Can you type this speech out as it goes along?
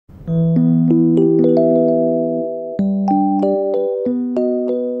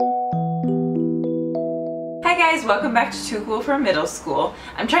welcome back to Too Cool for Middle School.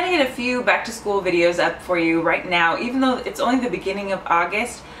 I'm trying to get a few back to school videos up for you right now. Even though it's only the beginning of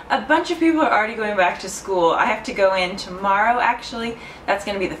August, a bunch of people are already going back to school. I have to go in tomorrow actually. That's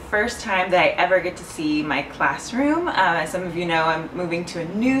going to be the first time that I ever get to see my classroom. As some of you know, I'm moving to a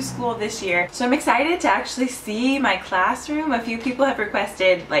new school this year. So I'm excited to actually see my classroom. A few people have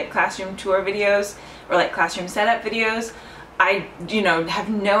requested like classroom tour videos or like classroom setup videos. I, have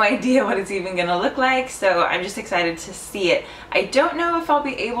no idea what it's even gonna look like, so I'm just excited to see it. I don't know if I'll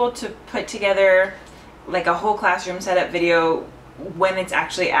be able to put together like a whole classroom setup video when it's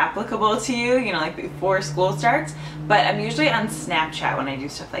actually applicable to you, like before school starts, but I'm usually on Snapchat when I do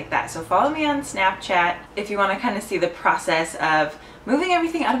stuff like that. So follow me on Snapchat if you want to kind of see the process of moving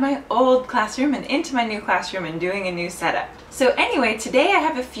everything out of my old classroom and into my new classroom and doing a new setup. So anyway, today I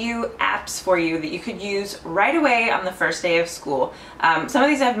have a few apps for you that you could use right away on the first day of school. Some of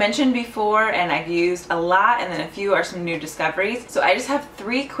these I've mentioned before and I've used a lot, and then a few are some new discoveries. So I just have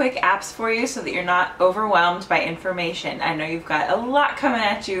 3 quick apps for you so that you're not overwhelmed by information. I know you've got a lot coming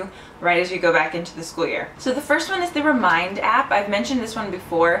at you right as you go back into the school year. So the first one is the Remind app. I've mentioned this one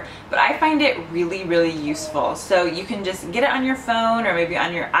before, but I find it really, really useful. So you can just get it on your phone or maybe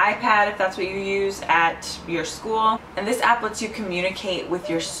on your iPad if that's what you use at your school. And this app lets you communicate with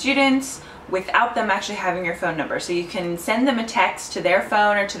your students without them actually having your phone number. So you can send them a text to their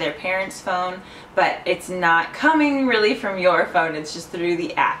phone or to their parents' phone, but it's not coming really from your phone, it's just through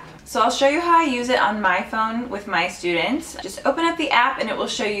the app. So I'll show you how I use it on my phone with my students. Just open up the app and it will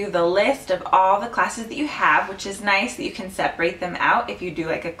show you the list of all the classes that you have, which is nice that you can separate them out if you do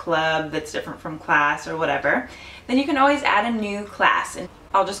like a club that's different from class or whatever. Then you can always add a new class, and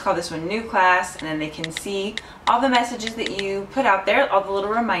I'll just call this one new class, and then they can see all the messages that you put out there, all the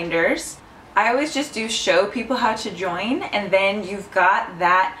little reminders. I always just do show people how to join, and then you've got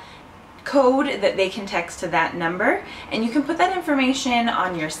that code that they can text to that number, and you can put that information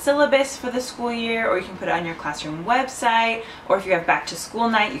on your syllabus for the school year, or you can put it on your classroom website, or if you have back to school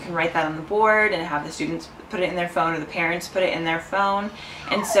night you can write that on the board and have the students put it in their phone or the parents put it in their phone.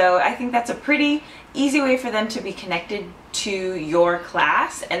 And so I think that's a pretty easy way for them to be connected to your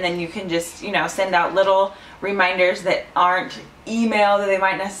class, and then you can just send out little reminders that aren't email that they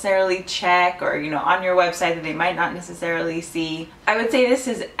might necessarily check, or on your website that they might not necessarily see. I would say this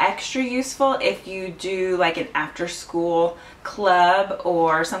is extra useful if you do like an after school club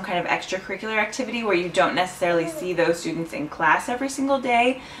or some kind of extracurricular activity where you don't necessarily see those students in class every single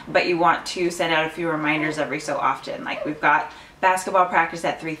day, but you want to send out a few reminders every so often. Like we've got basketball practice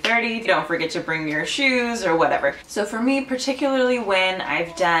at 3:30, don't forget to bring your shoes or whatever. So for me, particularly when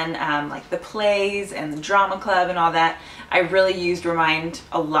I've done like the plays and the drama club and all that, I really used Remind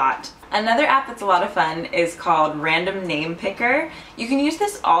a lot. Another app that's a lot of fun is called Random Name Picker. You can use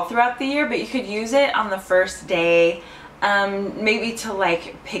this all throughout the year, but you could use it on the first day, maybe to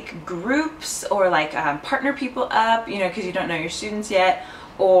like pick groups or like partner people up, because you don't know your students yet,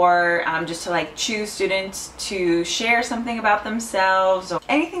 or just to like choose students to share something about themselves, or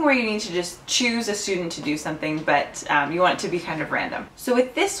anything where you need to just choose a student to do something, but you want it to be kind of random. So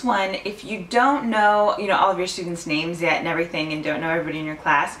with this one, if you don't know all of your students' names yet and everything, and don't know everybody in your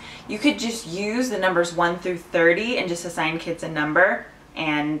class, you could just use the numbers 1 through 30 and just assign kids a number.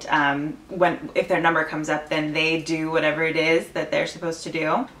 And if their number comes up, then they do whatever it is that they're supposed to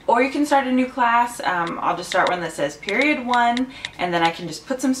do. Or you can start a new class. I'll just start one that says period 1, and then I can just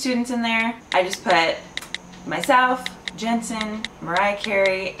put some students in there. I just put myself, Jensen, Mariah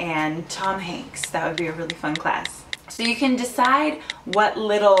Carey, and Tom Hanks. That would be a really fun class. So you can decide what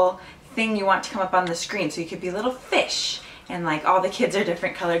little thing you want to come up on the screen. So you could be a little fish, and like all the kids are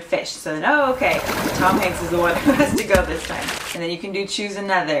different colored fish. So then, oh, okay, Tom Hanks is the one who has to go this time. And then you can do choose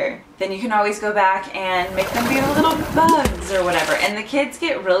another. Then you can always go back and make them be little bugs or whatever. And the kids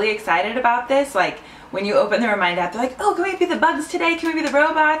get really excited about this. Like when you open the Remind app, they're like, oh, can we be the bugs today? Can we be the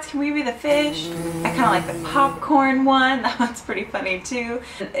robots? Can we be the fish? I kind of like the popcorn one. That one's pretty funny too.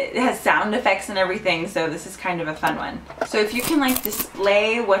 It has sound effects and everything, so this is kind of a fun one. So if you can like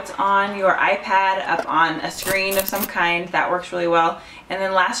display what's on your iPad up on a screen of some kind, that works really well. And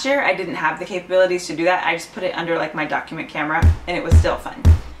then last year I didn't have the capabilities to do that. I just put it under like my document camera, and it was still fun.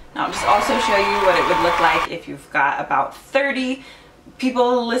 Now I'll just also show you what it would look like if you've got about 30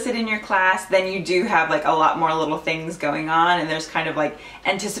 people listed in your class. Then you do have like a lot more little things going on, and there's kind of like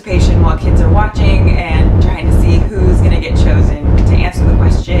anticipation while kids are watching and trying to see who's going to get chosen to answer the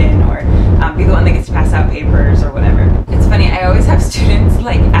question, or be the one that gets to pass out papers or whatever. It's funny, I always have students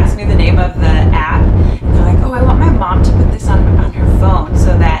like ask me the name of the app, and they're like, oh, I want my mom to put this on her phone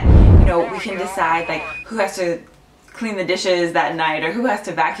so that we can decide like who has to clean the dishes that night or who has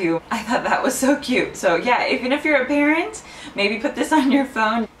to vacuum. I thought that was so cute. So yeah, even if you're a parent, maybe put this on your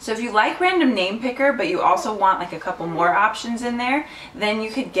phone. So if you like Random Name Picker, but you also want like a couple more options in there, then you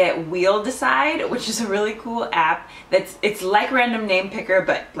could get Wheel Decide, which is a really cool app it's like Random Name Picker,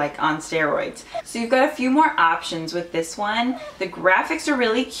 but like on steroids. So you've got a few more options with this one. The graphics are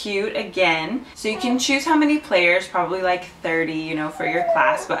really cute again. So you can choose how many players, probably like 30, you know, for your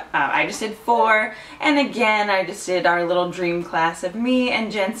class, but I just did 4. And again, I just did our little dream class of me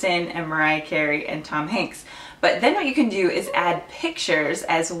and Jensen and Mariah Carey and Tom Hanks. But then what you can do is add pictures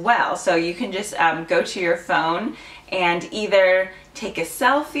as well. So you can just go to your phone and either take a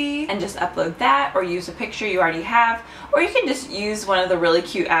selfie and just upload that, or use a picture you already have, or you can just use one of the really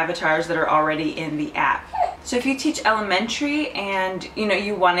cute avatars that are already in the app. So if you teach elementary and you know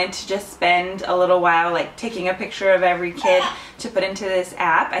you wanted to just spend a little while like taking a picture of every kid to put into this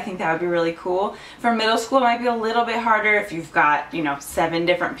app, I think that would be really cool. For middle school it might be a little bit harder if you've got, you know, 7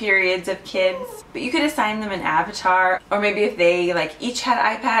 different periods of kids, but you could assign them an avatar, or maybe if they like each had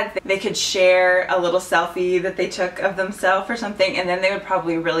iPads, they could share a little selfie that they took of themselves or something, and then they would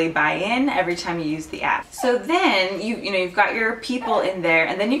probably really buy in every time you use the app. So then you know you've got your people in there,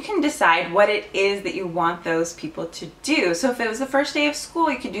 and then you can decide what it is that you want those people to do. So if it was the first day of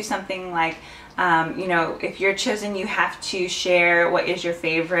school, you could do something like you know, if you're chosen, you have to share what is your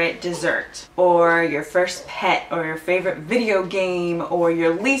favorite dessert, or your first pet, or your favorite video game, or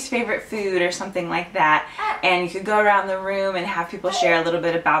your least favorite food, or something like that. And you could go around the room and have people share a little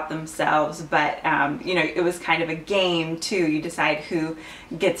bit about themselves, but you know, it was kind of a game too. You decide who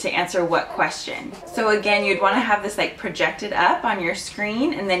gets to answer what question. So again, you'd want to have this like projected up on your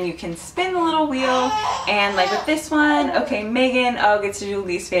screen, and then you can spin the little wheel, and like with this one, okay, Megan, gets to do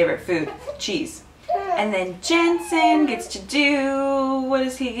least favorite food, cheese. And then Jensen gets to do, what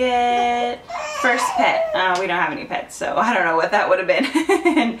does he get? First pet. We don't have any pets, so I don't know what that would have been.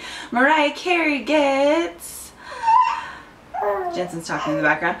 And Mariah Carey gets, Jensen's talking in the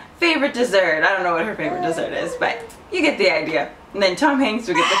background, favorite dessert. I don't know what her favorite dessert is, but you get the idea. And then Tom Hanks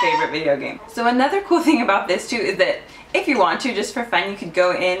would get the favorite video game. So another cool thing about this too is that if you want to, just for fun, you could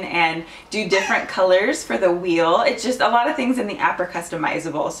go in and do different colors for the wheel. It's just a lot of things in the app are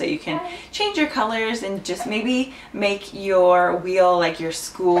customizable, so you can change your colors and just maybe make your wheel like your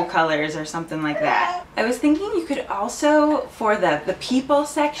school colors or something like that. I was thinking you could also, for the people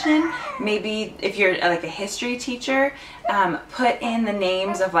section, maybe if you're like a history teacher, put in the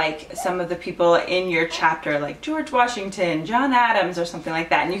names of like some of the people in your chapter, like George Washington, John Adams, or something like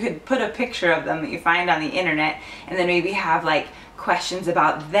that. And you could put a picture of them that you find on the internet, and then maybe have like questions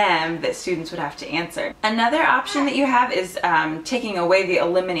about them that students would have to answer. Another option that you have is taking away the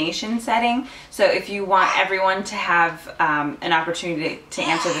elimination setting. So if you want everyone to have an opportunity to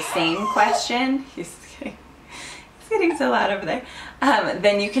answer the same question, he's getting so loud over there,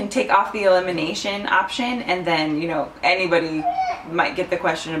 then you can take off the elimination option, and then, you know, anybody might get the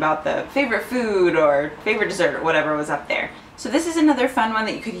question about the favorite food or favorite dessert or whatever was up there. So this is another fun one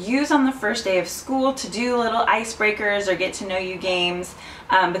that you could use on the first day of school to do little icebreakers or get to know you games,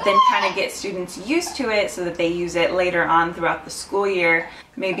 but then kind of get students used to it so that they use it later on throughout the school year,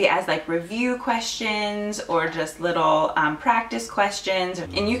 maybe as like review questions or just little practice questions.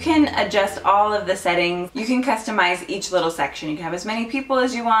 And you can adjust all of the settings. You can customize each little section. You can have as many people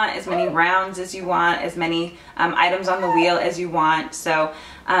as you want, as many rounds as you want, as many items on the wheel as you want. So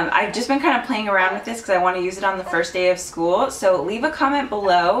I've just been kind of playing around with this because I want to use it on the first day of school. So leave a comment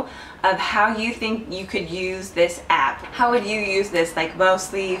below of how you think you could use this app. How would you use this, like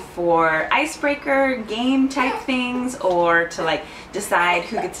mostly for icebreaker, game type things, or to like decide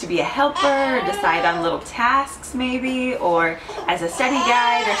who gets to be a helper, or decide on little tasks maybe, or as a study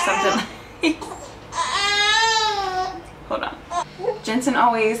guide or something. Hold on. Jensen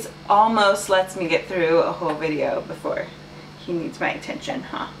always almost lets me get through a whole video before he needs my attention,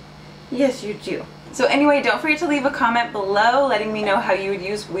 huh? Yes, you do. So anyway, don't forget to leave a comment below letting me know how you would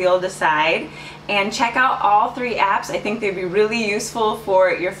use Wheel Decide, and check out all 3 apps. I think they'd be really useful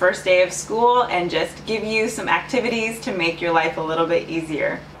for your first day of school and just give you some activities to make your life a little bit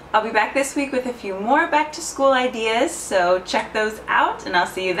easier. I'll be back this week with a few more back to school ideas, so check those out and I'll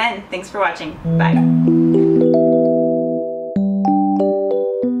see you then. Thanks for watching. Bye.